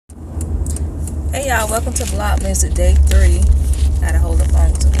Hey y'all, welcome to Vlogmas day 3. Gotta hold the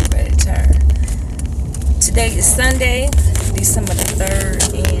phone to get ready to turn. Today is Sunday, December the 3rd,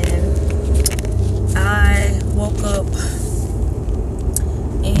 and I woke up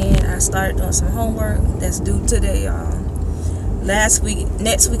and I started doing some homework that's due today, y'all. Next week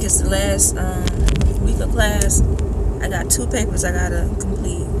is the last week of class. I got 2 papers I gotta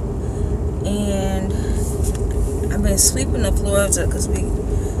complete, and I've been sweeping the floors up because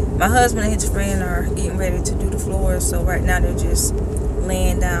my husband and his friend are getting ready to do the floors. So right now they're just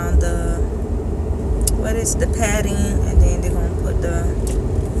laying down the padding, and then they're gonna put the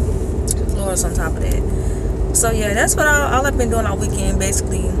floors on top of that. So yeah, that's what all I've been doing all weekend.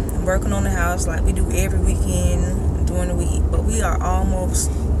 Basically working on the house like we do every weekend during the week. But we are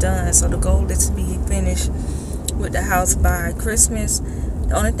almost done. So the goal is to be finished with the house by Christmas.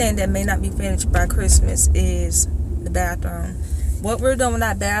 The only thing that may not be finished by Christmas is the bathroom. What we're doing with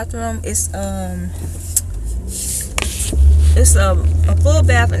that bathroom is it's a full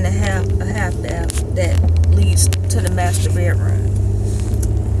bath and a half bath that leads to the master bedroom.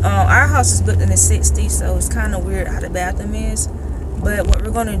 Our house is built in the 60s, so it's kind of weird how the bathroom is. But what we're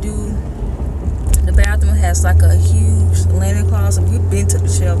gonna do, the bathroom has like a huge linen closet. We've been took the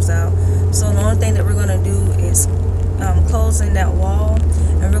shelves out, so the only thing that we're gonna do is closing that wall,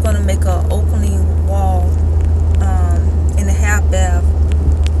 and we're gonna make a opening wall in the half bath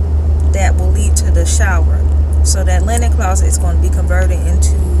that will lead to the shower. So that linen closet is going to be converted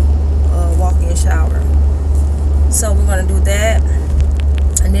into a walk-in shower. So we're going to do that,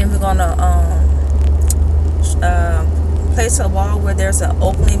 and then we're going to place a wall where there's an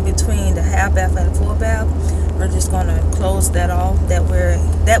opening between the half bath and the full bath. We're just going to close that off. That way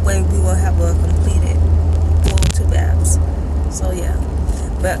we will have a completed full 2 baths. So yeah,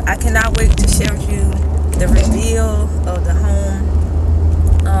 but I cannot wait to share with you the reveal of the home.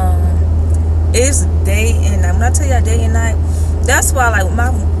 It's day and night. When I tell you day and night, that's why like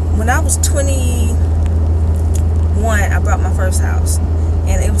when I was 21, I bought my first house,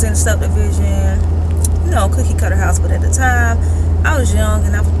 and it was in a subdivision, cookie cutter house. But at the time, I was young,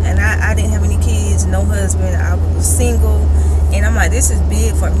 and I didn't have any kids, no husband. I was single, and I'm like, this is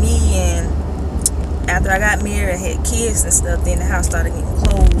big for me. And after I got married, I had kids and stuff, then the house started getting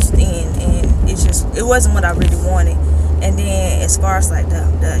closed in, and it wasn't what I really wanted. And then as far as like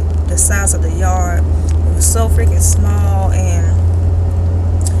the size of the yard, it was so freaking small, and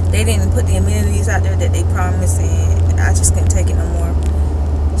they didn't put the amenities out there that they promised, and I just couldn't take it no more.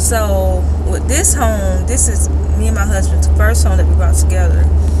 So with this home, this is me and my husband's first home that we brought together.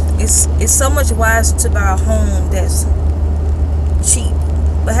 It's so much wiser to buy a home that's cheap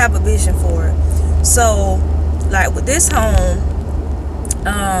but have a vision for it. So like with this home,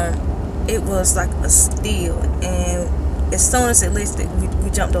 it was like a steal, and as soon as it listed, we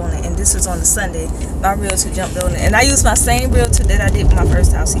jumped on it. And this was on a Sunday. My realtor jumped on it, and I used my same realtor that I did with my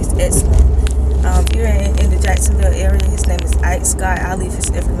first house. He's excellent. If you're in the Jacksonville area, his name is Ike Scott. I'll leave his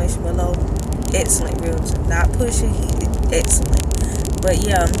information below. Excellent realtor, not pushy. He excellent. But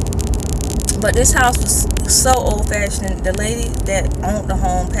yeah, but this house was so old-fashioned. The lady that owned the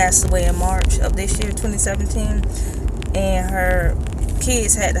home passed away in March of this year, 2017, and her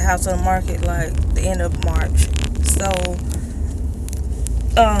kids had the house on the market like the end of March. So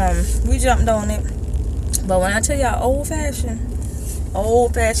we jumped on it. But when I tell y'all old-fashioned,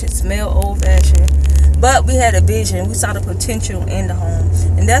 smell old-fashioned, but we had a vision. We saw the potential in the home,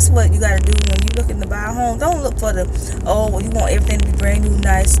 and that's what you got to do when you're looking to buy a home. Don't look for you want everything to be brand new,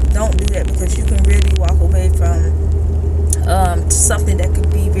 nice. Don't do that, because you can really walk away from something that could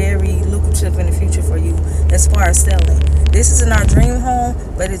be very lucrative in the future for you as far as selling. This isn't our dream home,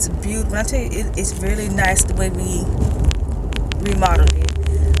 but it's beautiful. When I tell you, it's really nice the way we remodeled it.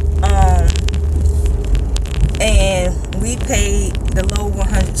 And we paid the low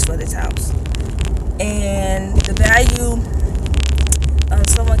 100s for this house. And the value,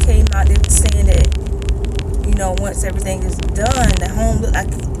 someone came out, they were saying that, once everything is done, the home looked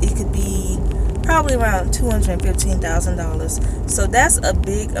like it could be probably around $215,000. So that's a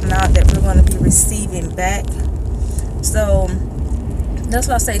big amount that we're going to be receiving back. So that's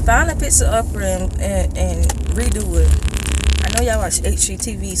why I say find a fixer upper and redo it. I know y'all watch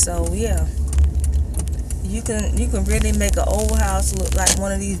HGTV, so yeah, you can really make an old house look like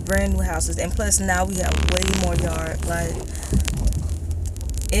one of these brand new houses. And plus now we have way more yard. Like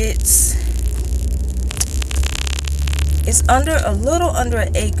it's a little under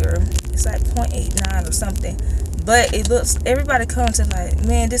an acre. It's like 0.89 or something. But it looks, everybody comes and like,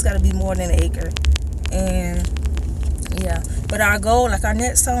 man, this got to be more than an acre. And yeah, but our goal, like our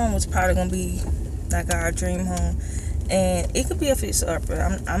next home was probably gonna be like our dream home. And it could be a fixer-upper.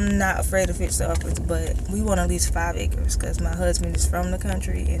 I'm not afraid of fixer-uppers, but we want at least 5 acres because my husband is from the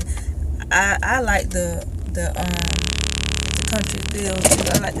country, and I like the country feel too.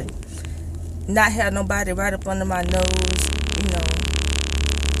 I like to not have nobody right up under my nose, you know.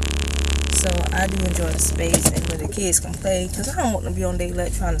 So I do enjoy the space and where the kids can play, because I don't want to be on their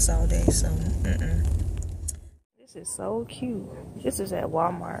electronics all day. So This is so cute. This is at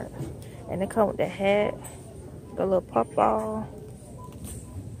Walmart, and it comes with the hat, the little puff ball.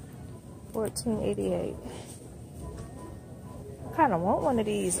 $14.88. I kind of want one of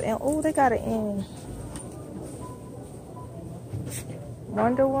these. And oh, they got it in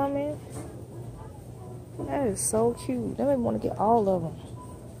Wonder Woman. That is so cute. They may want to get all of them.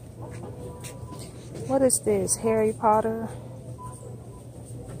 What is this? Harry Potter.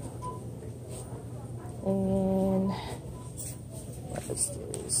 And what is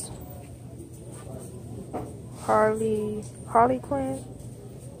this? Harley Quinn.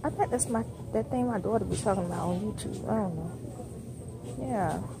 I bet that's that thing my daughter be talking about on YouTube. I don't know.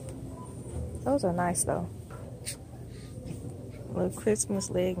 Yeah. Those are nice though. Little Christmas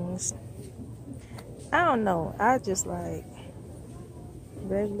leggings. I don't know. I just like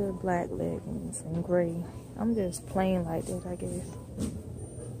regular black leggings and gray. I'm just plain like that, I guess.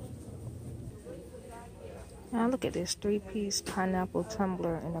 Now look at this 3-piece pineapple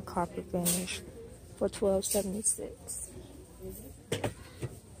tumbler in a copper finish for $12.76.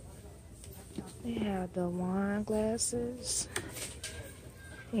 They have the wine glasses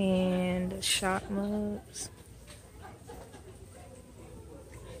and the shot mugs.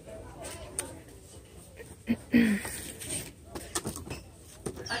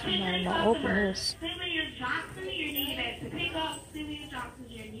 Somebody gonna open this.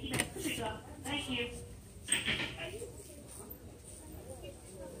 Thank you.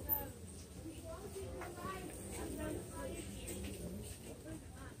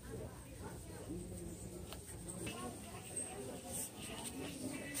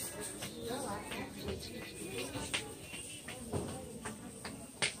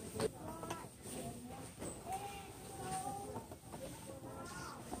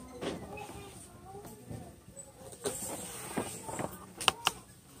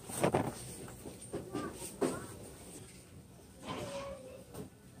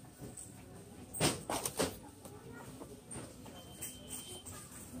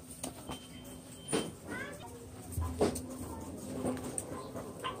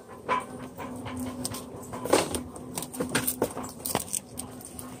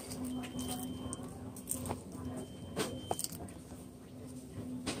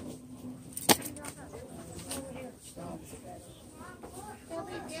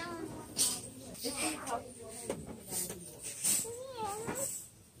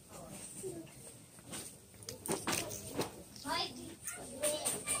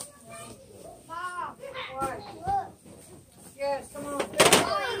 Yes, come on.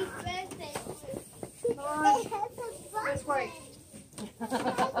 This way. That's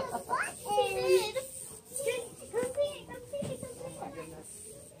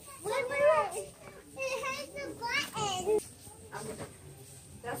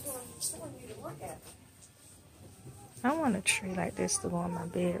what I'm telling you to look at. I want a tree like this to go in my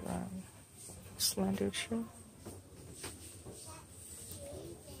bedroom. Slender tree.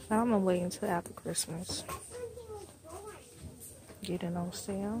 I'm gonna wait until after Christmas. Get it on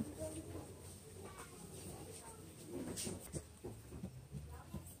sale.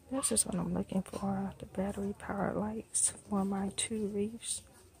 This is what I'm looking for. The battery powered lights for my 2 reefs.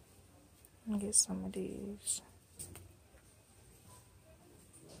 I'll get some of these.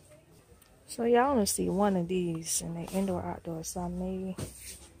 So y'all only see one of these in the indoor outdoor. So I made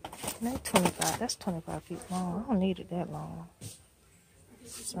that 25. That's 25 feet long. I don't need it that long.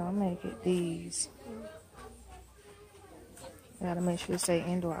 So I'll make it these. I gotta make sure it say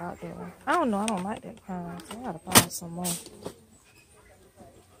indoor outdoor. I don't know. I don't like that kind. So I gotta find some more.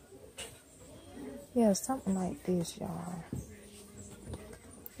 Yeah, something like this, y'all.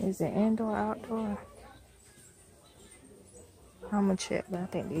 Is it indoor outdoor? I'm gonna check, but I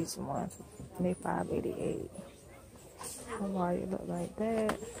think these are ones. They're $5.88. Why you look like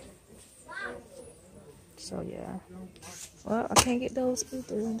that? So yeah. Well, I can't get those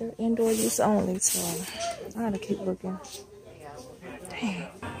either. They're indoor use only, so I gotta keep looking. Dang.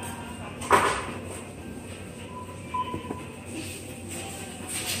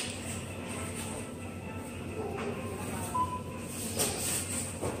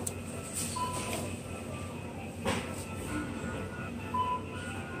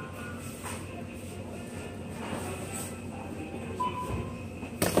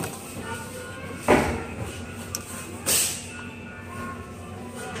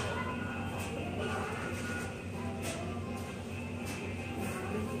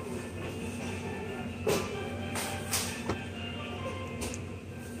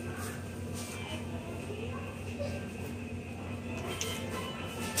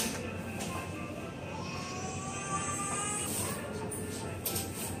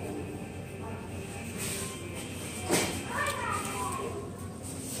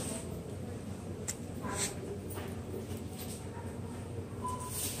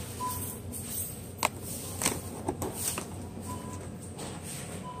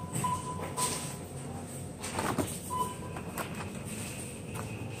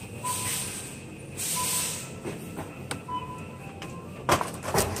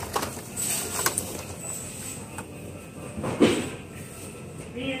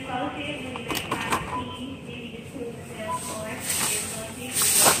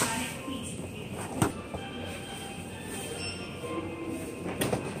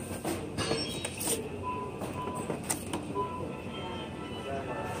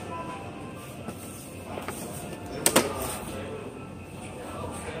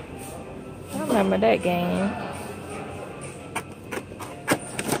 remember that game.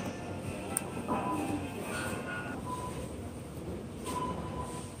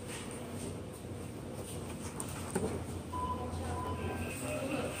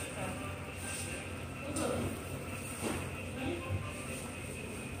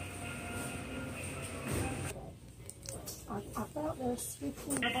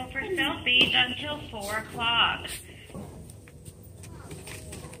 Available for selfies until 4 o'clock.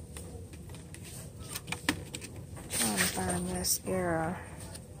 Trying to find a mascara.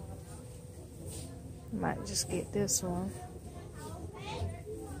 Might just get this one.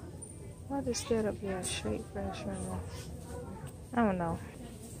 Why just get up here straight fresh right now? I don't know.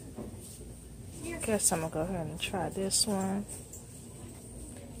 Guess I'm gonna go ahead and try this one.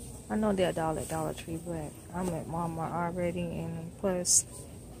 I know they're $1 at Dollar Tree, but I'm at Wal-Mart already, and plus,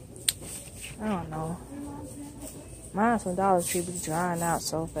 I don't know. Mine's from Dollar Tree be drying out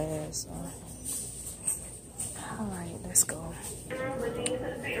so fast. So. Alright, let's go. I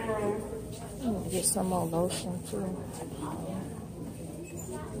need to get some more lotion too.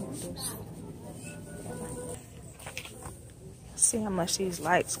 See how much these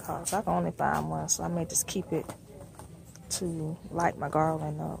lights cost. I can only find one, so I may just keep it to light my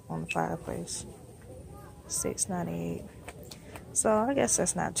garland up on the fireplace. $6.98. So I guess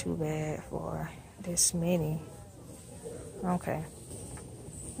that's not too bad for this many. Okay.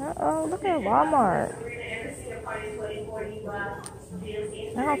 Uh-oh, look at Walmart.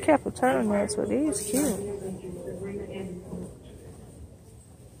 I don't care for turtlenecks, but these cute.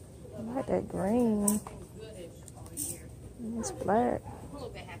 I like that green. It's black.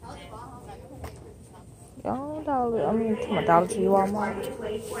 $1. I mean, from a Dollar Tree, Walmart.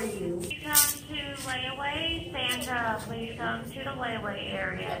 Please come to layaway. Stand up. Please come to the layaway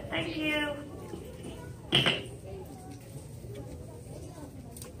area. Thank you.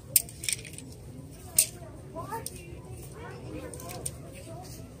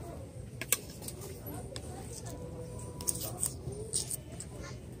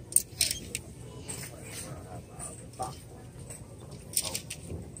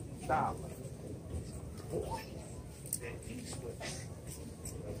 Stop.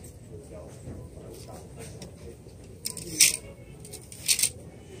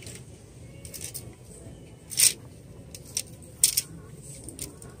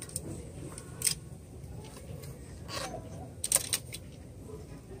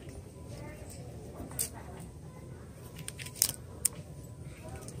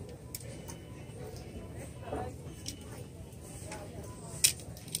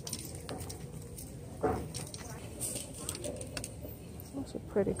 That's a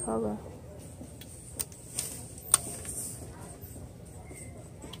pretty color.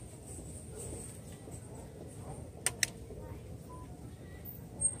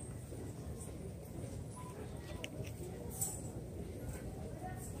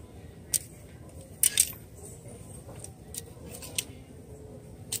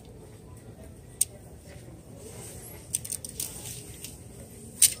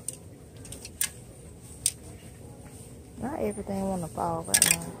 Not everything want to fall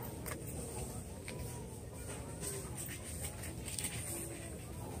right now.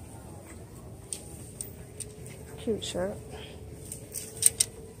 Cute shirt.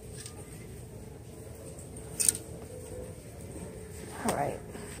 Alright.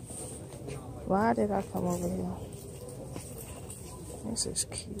 Why did I come over here? This is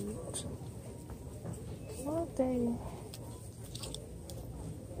cute. What they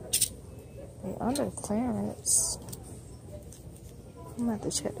under clearance. I'm gonna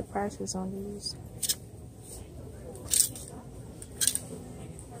have to check the prices on these.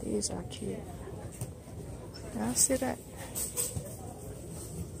 These are cute. Y'all see that?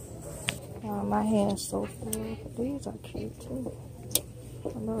 My hand's so full. But these are cute too. I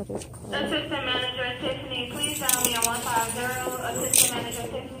love this color. Assistant Manager Tiffany, please dial me at 150. Assistant Manager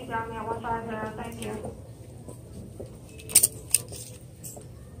Tiffany, dial me at 150. Thank you.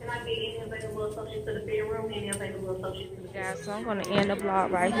 Can I get any available associates to the bedroom? Any available associates to the bedroom? Guys, so I'm gonna end the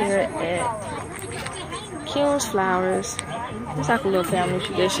vlog right here at Kim's Flowers. It's like a little family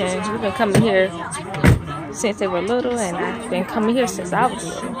tradition. We've been coming here since they were little, and I've been coming here since I was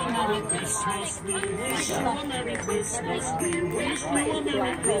little.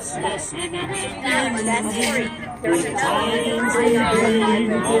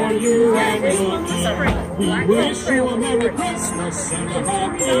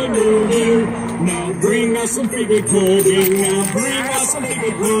 Now bring us some figgy pudding. Now bring us some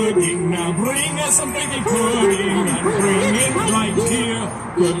figgy pudding. Now bring us some figgy pudding. And bring it right here.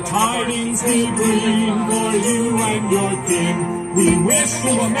 Good tidings we bring for you and your kin. We wish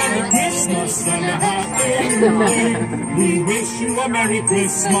you a Merry Christmas and a Happy New Year. We wish you a Merry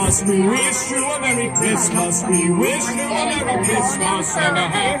Christmas. We wish you a Merry Christmas. We wish you a Merry Christmas and a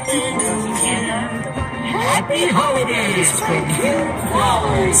Happy New Year. Happy holidays from Cute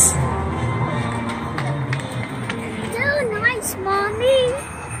Flowers. So nice, Mommy.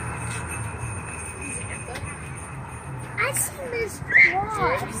 I see Miss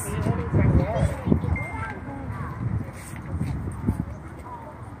Claus.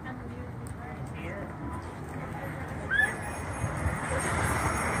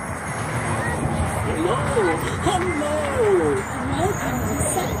 Hello! Welcome to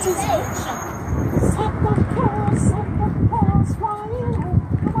Santa's workshop. Santa Claus, flying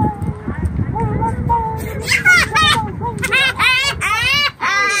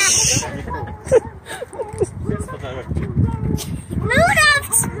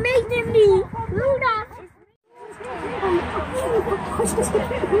Rudolph's making me. Rudolph.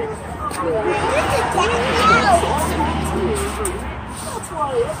 That's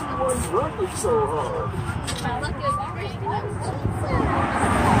why everyone's working so hard.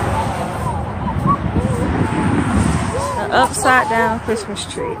 An upside down Christmas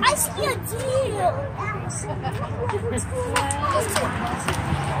tree. I see a deer.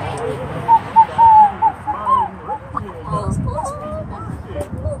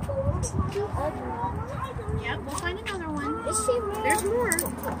 Yep, we'll find another one. Is she real? There's more.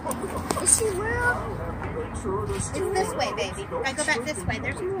 Is she real? It's this way, baby. If I go back this way,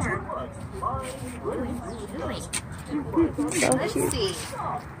 there's more. So Let's cute. see.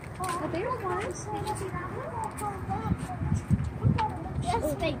 Oh, there's one.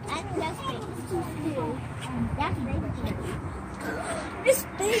 That's big. That's big. That's big. It's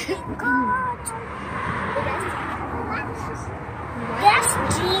big. God. That's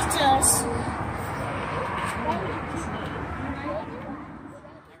Jesus.